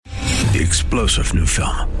The explosive new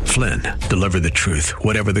film, Flynn, deliver the truth,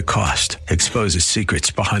 whatever the cost, exposes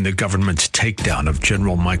secrets behind the government's takedown of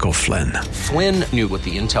General Michael Flynn. Flynn knew what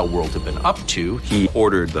the intel world had been up to. He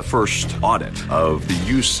ordered the first audit of the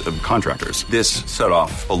use of contractors. This set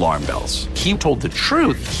off alarm bells. He told the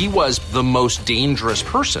truth. He was the most dangerous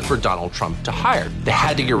person for Donald Trump to hire. They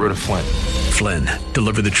had to get rid of Flynn. Flynn,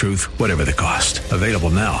 deliver the truth, whatever the cost. Available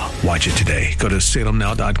now. Watch it today. Go to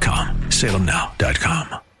salemnow.com.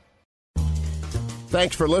 salemnow.com.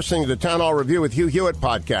 Thanks for listening to the Town Hall Review with Hugh Hewitt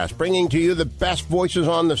podcast, bringing to you the best voices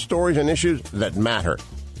on the stories and issues that matter.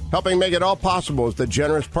 Helping make it all possible is the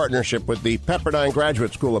generous partnership with the Pepperdine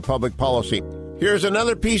Graduate School of Public Policy. Here's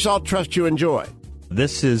another piece I'll trust you enjoy.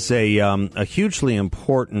 This is a hugely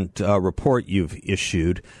important report you've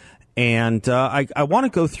issued, and I want to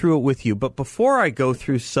go through it with you. But before I go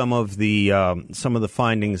through some of the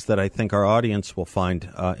findings that I think our audience will find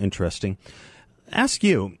interesting, ask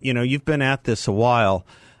you. You've been at this a while.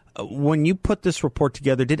 When you put this report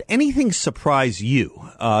together, did anything surprise you?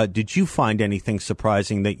 Did you find anything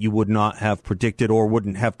surprising that you would not have predicted or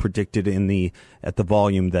wouldn't have predicted at the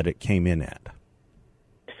volume that it came in at?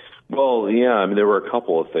 Well, yeah, there were a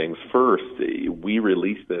couple of things. First, we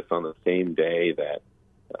released this on the same day that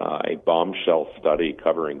a bombshell study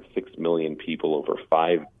covering 6 million people over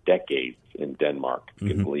 5 decades in Denmark, if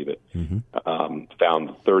you can believe it,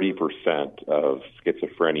 found 30% of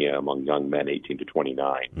schizophrenia among young men 18 to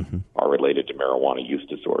 29 are related to marijuana use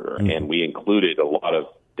disorder. And we included a lot of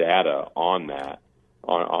data on that,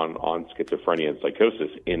 on schizophrenia and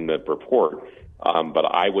psychosis in the report. But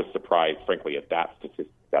I was surprised, frankly, at that statistic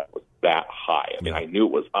that was that high. I knew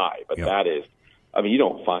it was high, but that is, you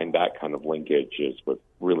don't find that kind of linkages with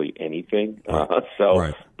really anything.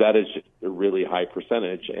 That is just a really high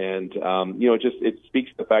percentage. And, it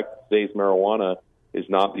speaks to the fact that today's marijuana is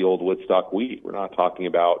not the old Woodstock weed. We're not talking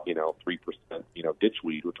about, 3%, ditch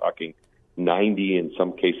weed. We're talking 90, in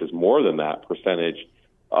some cases more than that, percentage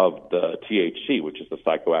of the THC, which is the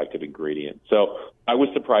psychoactive ingredient. So I was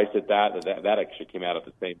surprised at that actually came out at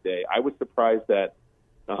the same day. I was surprised that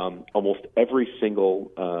almost every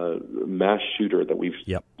single mass shooter that we've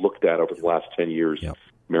looked at over the last 10 years,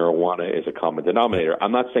 marijuana is a common denominator.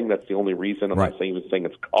 I'm not saying that's the only reason. I'm not saying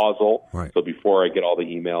it's causal. So before I get all the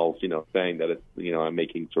emails, saying that it's, I'm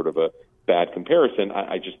making sort of a bad comparison,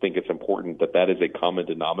 I just think it's important that is a common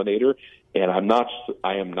denominator. And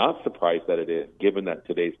I am not surprised that it is, given that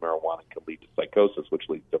today's marijuana can lead to psychosis, which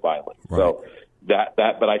leads to violence. So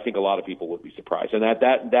but I think a lot of people would be surprised. And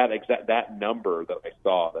that number that I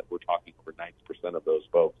saw, that we're talking over 90% of those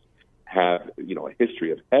folks have, a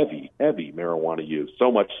history of heavy marijuana use,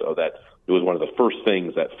 so much so that it was one of the first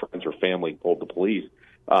things that friends or family told the police.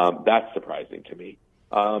 That's surprising to me.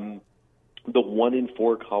 The 1 in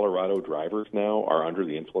 4 Colorado drivers now are under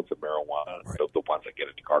the influence of marijuana. The ones that get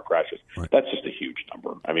into car crashes. That's just a huge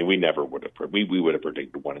number. We never would have. We would have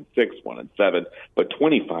predicted 1 in 6, 1 in 7, but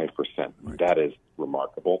 25%. That is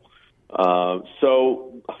remarkable.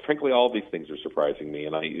 So, frankly, all of these things are surprising me,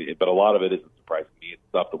 but a lot of it isn't surprising me. It's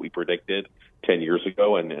stuff that we predicted 10 years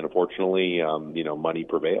ago, and unfortunately, money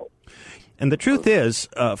prevailed. And the truth is,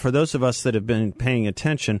 for those of us that have been paying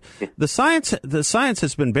attention, the science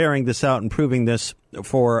has been bearing this out and proving this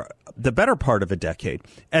for the better part of a decade.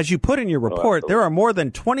 As you put in your report, there are more than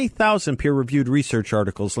 20,000 peer-reviewed research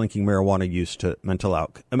articles linking marijuana use to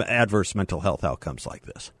adverse mental health outcomes like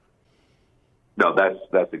this. No,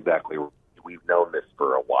 that's exactly right. We've known this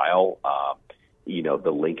for a while.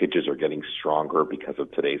 The linkages are getting stronger because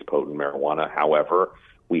of today's potent marijuana. However,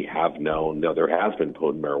 we have known, there has been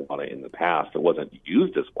potent marijuana in the past. It wasn't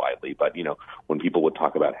used as widely, but, when people would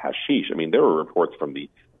talk about hashish, there were reports from the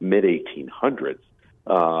mid-1800s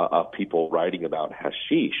of people writing about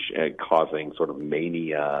hashish and causing sort of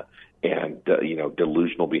mania and,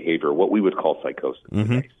 delusional behavior, what we would call psychosis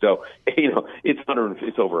today. So, it's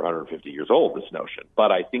over 150 years old, this notion.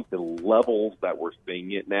 But I think the levels that we're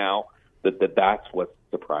seeing it now, that's what's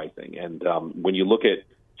surprising. And when you look at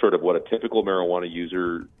sort of what a typical marijuana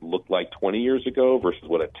user looked like 20 years ago versus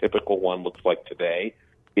what a typical one looks like today,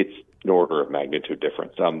 it's an order of magnitude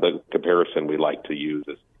difference. The comparison we like to use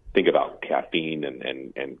is think about caffeine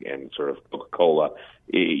and sort of Coca-Cola.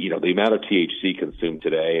 The amount of THC consumed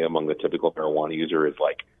today among the typical marijuana user is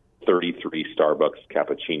like 33 Starbucks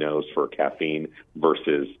cappuccinos for caffeine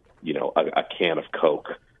versus, a can of Coke,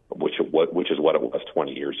 which is what it was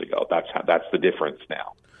 20 years ago. That's the difference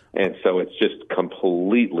now. And so it's just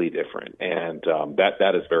completely different, and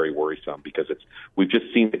that is very worrisome because we've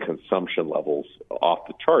just seen the consumption levels off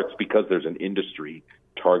the charts because there's an industry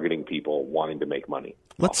targeting people wanting to make money.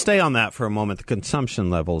 Let's stay on that for a moment, the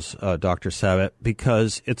consumption levels, Dr. Sabet,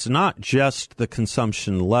 because it's not just the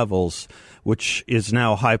consumption levels, which is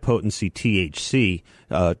now high-potency THC,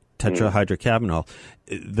 tetrahydrocannabinol,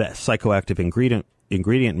 that psychoactive ingredient in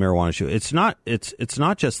marijuana. It's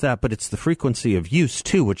not just that, but it's the frequency of use,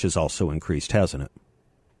 too, which has also increased, hasn't it?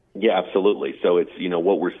 Yeah, absolutely. So it's,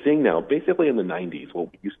 what we're seeing now, basically in the 90s,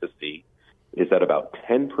 what we used to see is that about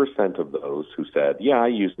 10% of those who said, yeah, I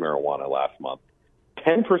used marijuana last month,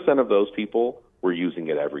 10% of those people were using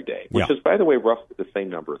it every day, which is, by the way, roughly the same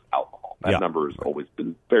number as alcohol. That number has always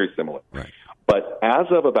been very similar. Right. But as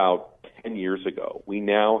of about 10 years ago, we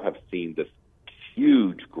now have seen this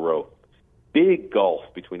huge growth, big gulf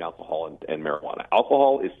between alcohol and marijuana.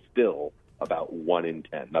 Alcohol is still about 1 in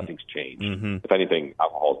 10. Nothing's changed. Mm-hmm. If anything,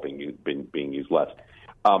 alcohol is being used less.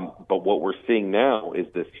 But what we're seeing now is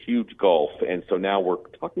this huge gulf, and so now we're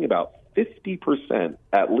talking about 50%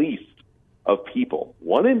 at least of people,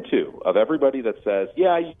 1 in 2 of everybody that says, yeah,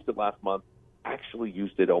 I used it last month, actually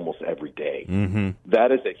used it almost every day. Mm-hmm.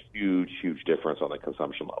 That is a huge, huge difference on the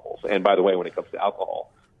consumption levels. And by the way, when it comes to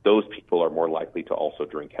alcohol, those people are more likely to also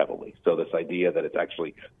drink heavily. So this idea that it's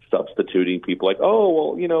actually substituting people like,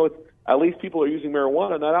 oh, well, it's, at least people are using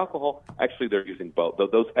marijuana, not alcohol. Actually, they're using both.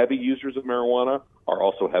 Those heavy users of marijuana are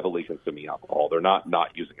also heavily consuming alcohol. They're not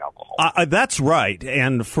using alcohol. That's right.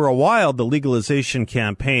 And for a while, the legalization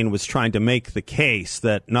campaign was trying to make the case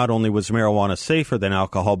that not only was marijuana safer than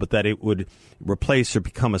alcohol, but that it would replace or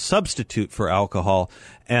become a substitute for alcohol.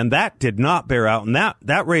 And that did not bear out. And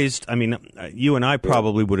that raised, you and I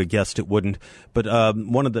probably would have guessed it wouldn't. But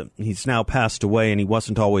he's now passed away, and he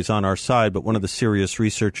wasn't always on our side, but one of the serious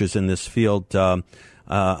researchers in this field, I'm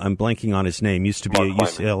blanking on his name, used to be at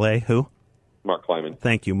UCLA. Who? Mark Kleiman.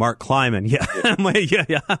 Thank you, Mark Kleiman. Yeah,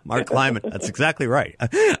 yeah, Mark Kleiman. That's exactly right.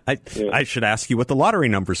 I should ask you what the lottery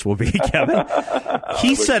numbers will be, Kevin.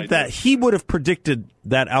 He said that he would have predicted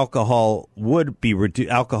that alcohol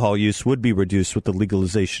use would be reduced with the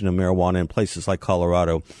legalization of marijuana in places like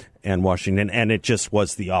Colorado and Washington, and it just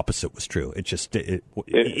was the opposite was true.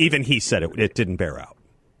 Even he said it didn't bear out.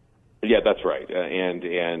 Yeah, that's right. And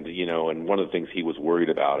one of the things he was worried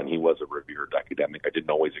about, and he was a revered academic, I didn't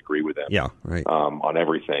always agree with him on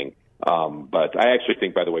everything. But I actually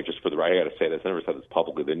think, by the way, just for I got to say this, I never said this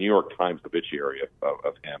publicly, the New York Times obituary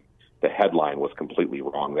of him, the headline was completely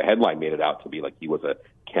wrong. The headline made it out to be like he was a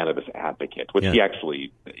cannabis advocate, which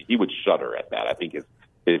he would shudder at that. I think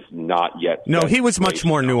is not yet. No, he was much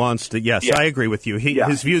more nuanced. Yes, I agree with you.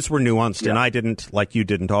 His views were nuanced, and I didn't, like you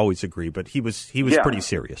didn't always agree, but he was pretty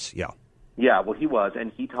serious. Yeah. Yeah, well, he was,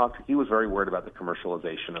 and he was very worried about the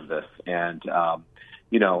commercialization of this, and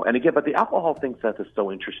and again, but the alcohol thing, Seth, is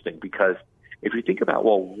so interesting because if you think about,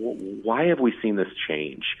 why have we seen this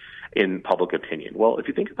change in public opinion? Well, if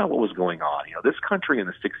you think about what was going on, this country in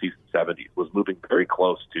the 60s and 70s was moving very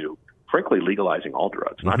close to, frankly, legalizing all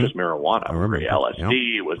drugs, not just marijuana. I remember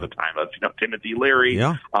LSD. It was the time of Timothy Leary.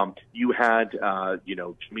 Yeah. You had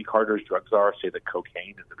Jimmy Carter's drug czar say that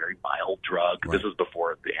cocaine is a very mild drug. Right. This is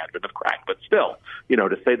before the advent of crack, but still,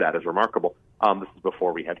 to say that is remarkable. This is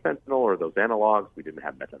before we had fentanyl or those analogs. We didn't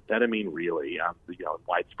have methamphetamine really,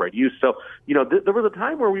 widespread use. So there was a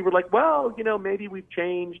time where we were like, well, maybe we've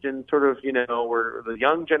changed and sort of we're the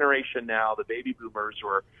young generation now, the baby boomers who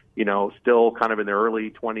are still kind of in their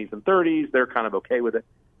early 20s and 30s. They're kind of okay with it.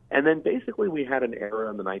 And then basically we had an era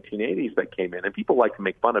in the 1980s that came in, and people like to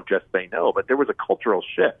make fun of Just Say No, but there was a cultural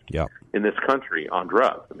shift in this country on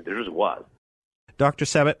drugs. There just was. Dr.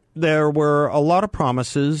 Sabet, there were a lot of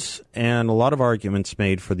promises and a lot of arguments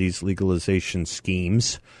made for these legalization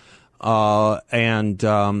schemes. And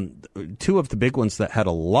two of the big ones that had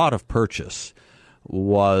a lot of purchase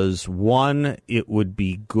was, one, it would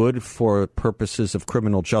be good for purposes of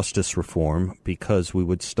criminal justice reform because we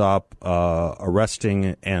would stop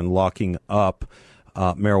arresting and locking up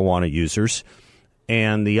marijuana users.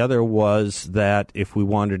 And the other was that if we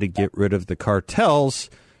wanted to get rid of the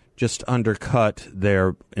cartels, just undercut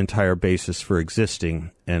their entire basis for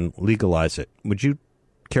existing and legalize it. Would you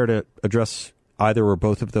care to address either or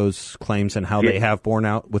both of those claims and how they have borne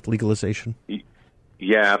out with legalization?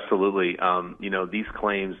 Yeah, absolutely. These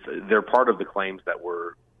claims, they're part of the claims that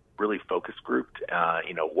were really focus grouped,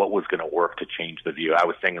 what was going to work to change the view. I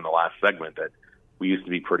was saying in the last segment that we used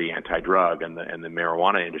to be pretty anti-drug, and the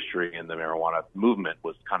marijuana industry and the marijuana movement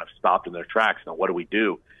was kind of stopped in their tracks. Now, what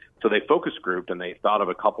do? So they focus grouped, and they thought of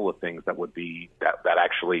a couple of things that would be that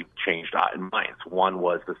actually changed minds. One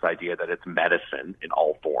was this idea that it's medicine in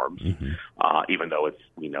all forms, even though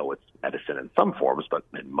we know it's medicine in some forms, but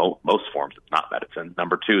in most forms it's not medicine.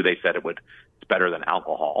 Number two, they said it's better than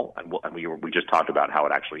alcohol, and we just talked about how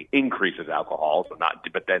it actually increases alcohol. So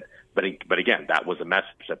but again, that was a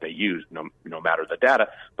message that they used, no matter the data.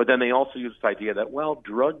 But then they also used this idea that, well,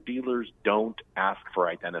 drug dealers don't ask for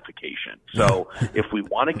identification. So if we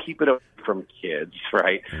want to keep it away from kids,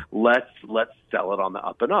 right, let's sell it on the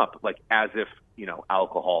up and up, like as if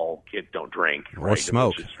alcohol kids don't drink or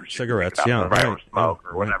smoke cigarettes, or smoke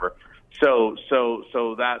or whatever. So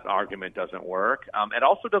that argument doesn't work. It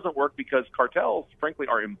also doesn't work because cartels, frankly,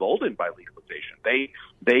 are emboldened by legalization.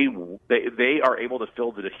 They are able to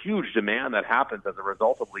fill the huge demand that happens as a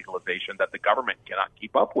result of legalization that the government cannot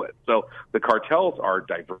keep up with. So the cartels are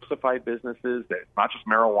diversified businesses. It's not just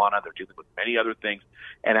marijuana. They're dealing with many other things.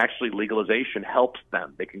 And actually legalization helps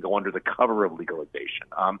them. They can go under the cover of legalization.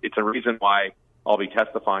 It's a reason why I'll be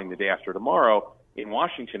testifying the day after tomorrow in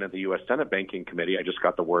Washington at the U.S. Senate Banking Committee. I just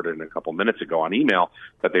got the word in a couple minutes ago on email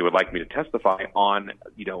that they would like me to testify on,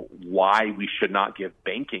 why we should not give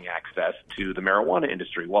banking access to the marijuana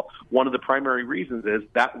industry. Well, one of the primary reasons is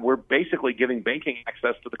that we're basically giving banking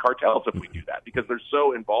access to the cartels if we do that, because they're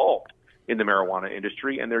so involved in the marijuana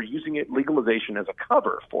industry and they're using legalization as a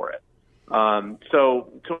cover for it.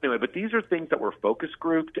 So anyway, but these are things that were focus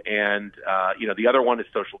grouped, and the other one is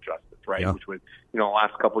social justice, right? Yeah. Which would, the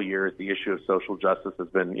last couple of years, the issue of social justice has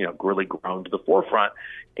been, really grown to the forefront.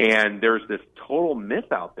 And there's this total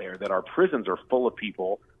myth out there that our prisons are full of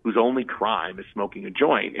people whose only crime is smoking a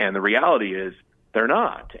joint, and the reality is they're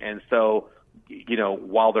not. And so,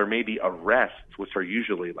 while there may be arrests, which are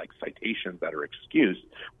usually like citations that are excused,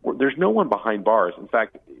 there's no one behind bars. In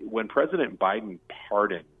fact, when President Biden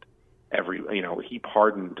pardoned he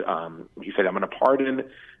pardoned, he said, I'm going to pardon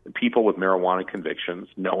people with marijuana convictions.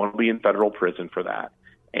 No one will be in federal prison for that.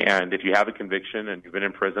 And if you have a conviction and you've been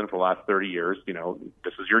in prison for the last 30 years,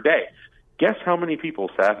 this is your day. Guess how many people,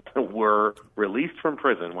 Seth, were released from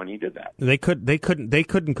prison when he did that? They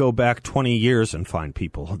couldn't go back 20 years and find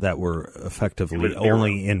people that were effectively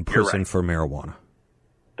only in prison for marijuana.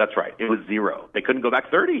 That's right. It was zero. They couldn't go back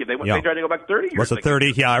 30. They tried to go back 30 years. Was it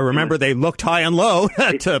 30? Yeah, I remember they looked high and low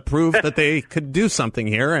to prove that they could do something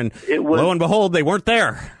here, and lo and behold, they weren't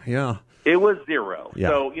there. Yeah. It was zero. Yeah.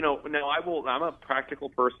 So, now I'm a practical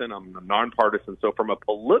person. I'm nonpartisan. So from a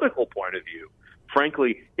political point of view,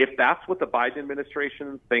 frankly, if that's what the Biden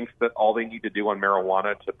administration thinks that all they need to do on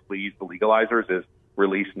marijuana to please the legalizers is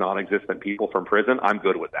release non-existent people from prison, I'm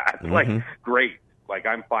good with that. Mm-hmm. Great.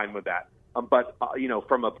 I'm fine with that. But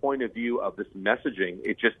from a point of view of this messaging,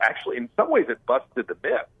 it just actually, in some ways, it busted the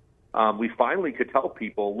myth. We finally could tell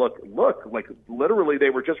people, look, literally they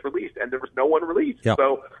were just released and there was no one released. Yep.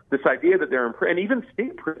 So this idea that they're in prison, and even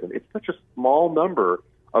state prison, it's such a small number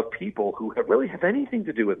of people who really have anything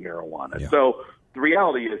to do with marijuana. Yeah. So the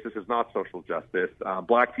reality is this is not social justice.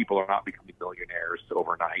 Black people are not becoming millionaires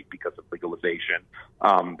overnight because of legalization.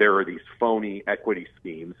 There are these phony equity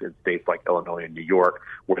schemes in states like Illinois and New York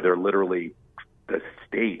where they're literally, the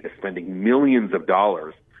state is spending millions of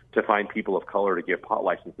dollars to find people of color to give pot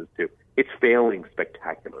licenses to. It's failing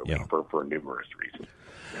spectacularly for numerous reasons.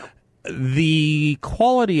 Yeah. The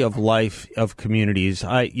quality of life of communities,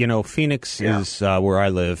 Phoenix is where I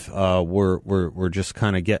live. We're just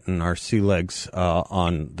kind of getting our sea legs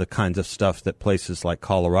on the kinds of stuff that places like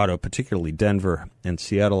Colorado, particularly Denver and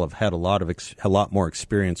Seattle, have had a lot more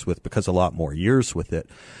experience with, because a lot more years with it.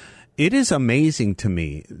 It is amazing to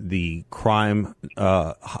me, the crime,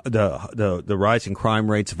 the rising crime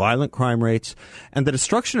rates, violent crime rates, and the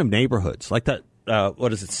destruction of neighborhoods like that.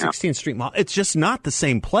 16th Street Mall? It's just not the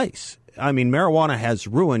same place. I mean, marijuana has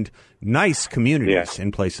ruined nice communities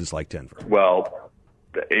in places like Denver. Well,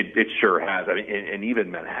 it sure has. I mean, and even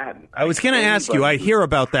Manhattan. I was going to ask you. I hear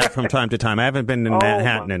about that from time to time. I haven't been in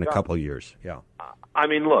Manhattan in a couple of years. Yeah. I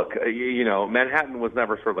mean, look, Manhattan was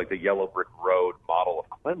never sort of like the yellow brick road model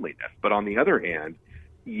of cleanliness. But on the other hand,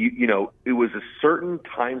 it was a certain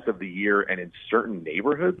times of the year and in certain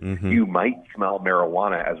neighborhoods, you might smell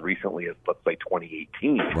marijuana as recently as, let's say,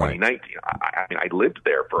 2018, 2019. I mean, I lived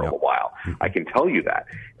there for a while. I can tell you that.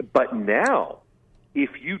 But now,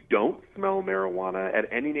 if you don't smell marijuana at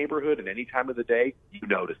any neighborhood at any time of the day, you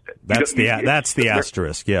notice it. That's the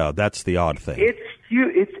asterisk. Yeah, that's the odd thing.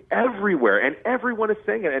 It's everywhere, and everyone is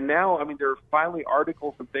saying it. And now, I mean, there are finally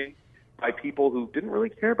articles and things by people who didn't really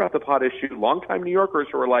care about the pot issue, longtime New Yorkers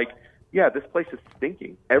who are like, yeah, this place is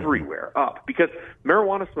stinking everywhere up, because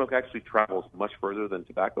marijuana smoke actually travels much further than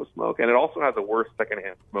tobacco smoke, and it also has a worse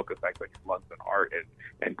secondhand smoke effect on your lungs and heart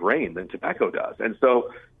and brain than tobacco does. And so,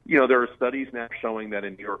 there are studies now showing that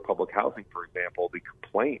in New York public housing, for example, the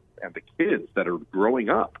complaints and the kids that are growing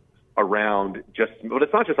up around but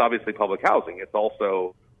it's not just obviously public housing, it's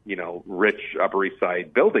also, rich Upper East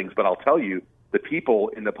Side buildings. But I'll tell you, the people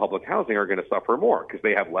in the public housing are going to suffer more because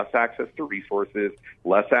they have less access to resources,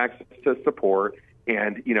 less access to support.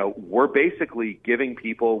 And, we're basically giving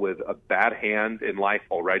people with a bad hand in life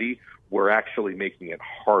already, we're actually making it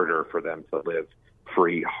harder for them to live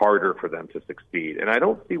free, harder for them to succeed. And I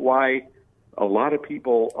don't see why a lot of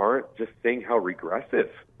people aren't just seeing how regressive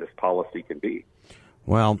this policy can be.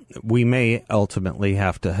 Well, we may ultimately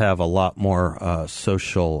have to have a lot more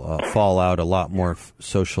social fallout, a lot more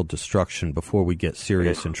social destruction before we get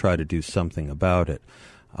serious and try to do something about it.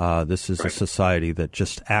 This is a society that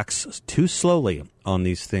just acts too slowly on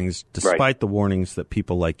these things, despite the warnings that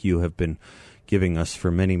people like you have been giving us for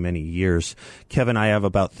many, many years. Kevin, I have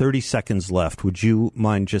about 30 seconds left. Would you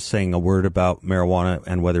mind just saying a word about marijuana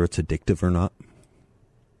and whether it's addictive or not?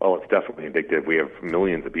 Oh, it's definitely addictive. We have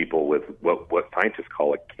millions of people with what scientists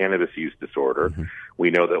call a cannabis use disorder. Mm-hmm. We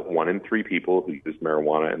know that 1 in 3 people who used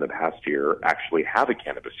marijuana in the past year actually have a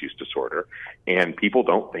cannabis use disorder, and people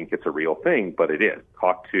don't think it's a real thing, but it is.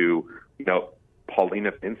 Talk to,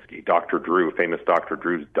 Paulina Pinsky, Dr. Drew, famous Dr.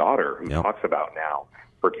 Drew's daughter, who talks about now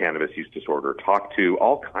for cannabis use disorder. Talk to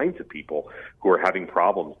all kinds of people who are having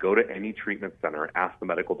problems. Go to any treatment center and ask the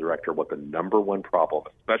medical director what the number one problem,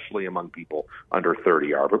 especially among people under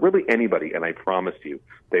 30, are. But really anybody, and I promise you,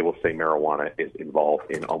 they will say marijuana is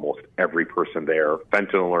involved in almost every person there.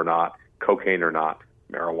 Fentanyl or not, cocaine or not,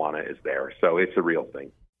 marijuana is there. So it's a real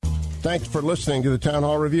thing. Thanks for listening to the Town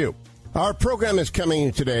Hall Review. Our program is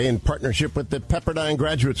coming today in partnership with the Pepperdine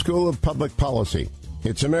Graduate School of Public Policy.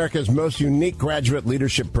 It's America's most unique graduate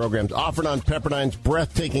leadership programs offered on Pepperdine's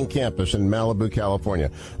breathtaking campus in Malibu, California.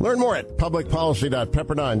 Learn more at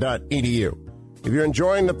publicpolicy.pepperdine.edu. If you're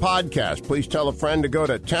enjoying the podcast, please tell a friend to go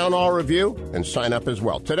to Town Hall Review and sign up as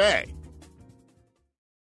well today.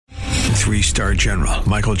 3-star General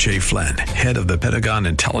Michael J. Flynn, head of the Pentagon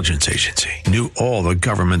Intelligence Agency, knew all the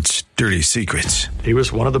government's dirty secrets. He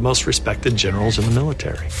was one of the most respected generals in the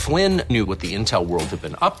military. Flynn knew what the intel world had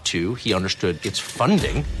been up to. He understood its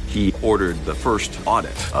funding. He ordered the first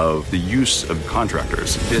audit of the use of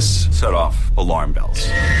contractors. This set off alarm bells.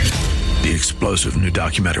 The explosive new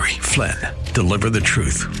documentary, Flynn, Deliver the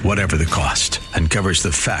Truth, Whatever the Cost, uncovers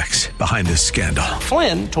the facts behind this scandal.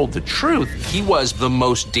 Flynn told the truth. He was the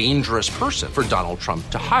most dangerous person for Donald Trump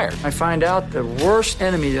to hire. I find out the worst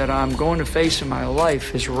enemy that I'm going to face in my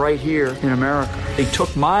life is right here in America. They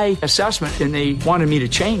took my assessment and they wanted me to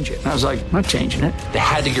change it. And I was like, I'm not changing it. They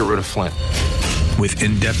had to get rid of Flynn. With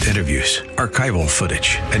in-depth interviews, archival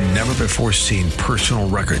footage, and never-before-seen personal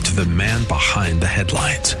records of the man behind the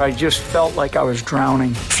headlines. I just felt like I was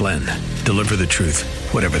drowning. Flynn, Deliver the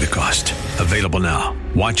Truth, Whatever the Cost. Available now.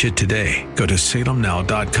 Watch it today. Go to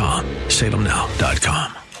salemnow.com.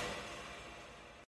 salemnow.com.